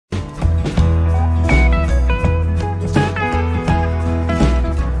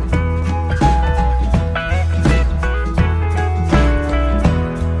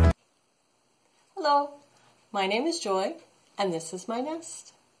My name is Joy, and this is my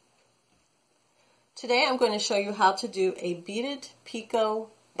nest. Today I'm going to show you how to do a beaded picot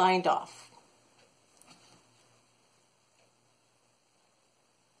bind off.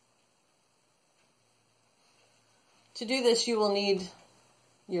 To do this, you will need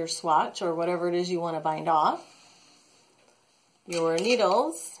your swatch or whatever it is you want to bind off, your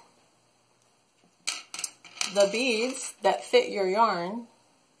needles, the beads that fit your yarn,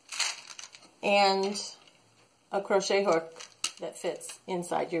 and a crochet hook that fits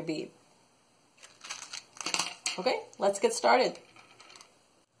inside your bead. Okay, let's get started.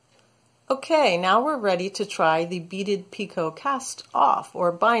 Okay, now we're ready to try the Beaded Picot cast off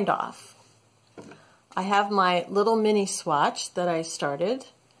or bind off. I have my little mini swatch that I started,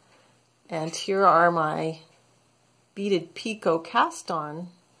 and here are my Beaded Picot cast on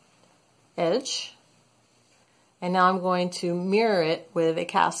edge, and now I'm going to mirror it with a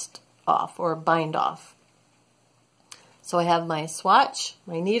cast off or bind off. So I have my swatch,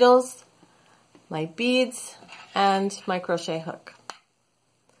 my needles, my beads, and my crochet hook.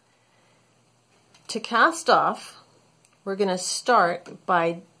 To cast off, we're going to start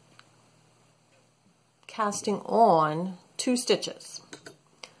by casting on 2 stitches.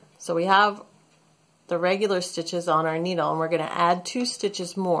 So we have the regular stitches on our needle, and we're going to add 2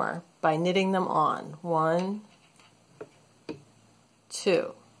 stitches more by knitting them on. 1,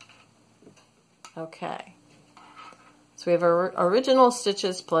 2. Okay. So we have our original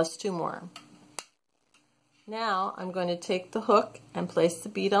stitches plus 2 more. Now I'm going to take the hook and place the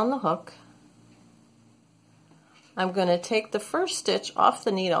bead on the hook. I'm going to take the first stitch off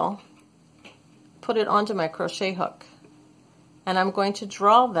the needle, put it onto my crochet hook, and I'm going to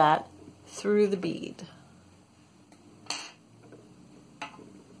draw that through the bead.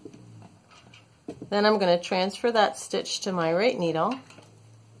 Then I'm going to transfer that stitch to my right needle,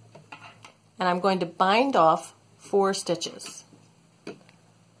 and I'm going to bind off 4 stitches.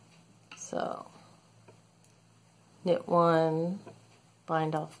 So knit 1,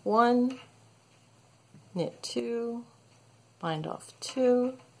 bind off 1, knit 2, bind off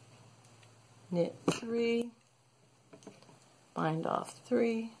 2, knit 3, bind off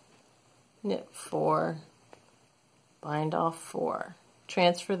 3, knit 4, bind off 4.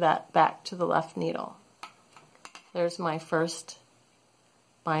 Transfer that back to the left needle. There's my first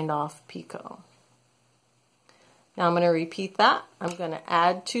bind off picot. Now I'm going to repeat that. I'm going to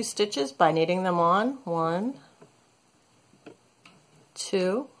add 2 stitches by knitting them on. 1,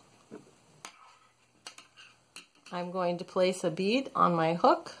 2. I'm going to place a bead on my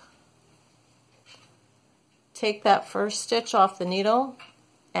hook. Take that first stitch off the needle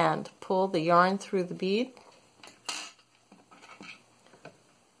and pull the yarn through the bead.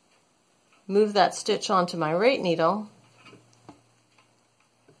 Move that stitch onto my right needle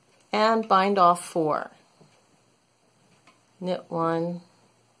and bind off 4. Knit 1,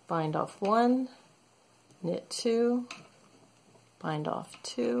 bind off 1, knit 2, bind off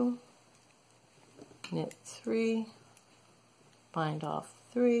 2, knit 3, bind off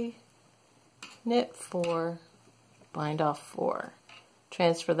 3, knit 4, bind off 4.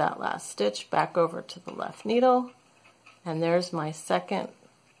 Transfer that last stitch back over to the left needle, and there's my second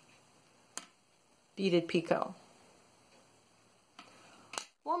beaded picot.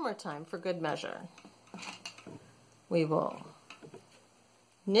 One more time for good measure. We will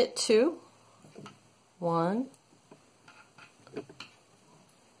knit 2, 1,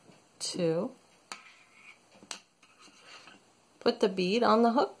 2, put the bead on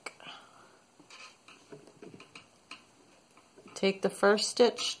the hook, take the first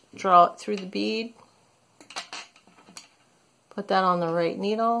stitch, draw it through the bead, put that on the right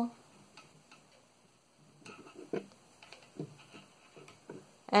needle,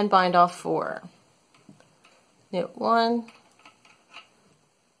 and bind off 4. Knit 1,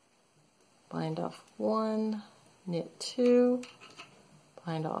 bind off 1, knit 2,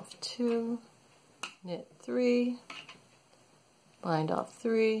 bind off 2, knit 3, bind off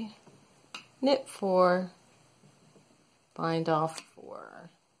 3, knit 4, bind off 4.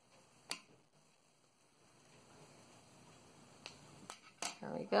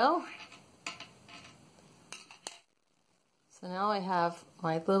 There we go. So now I have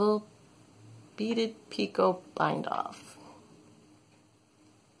my little beaded picot bind off,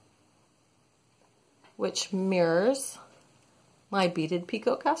 which mirrors my beaded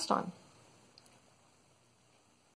picot cast on.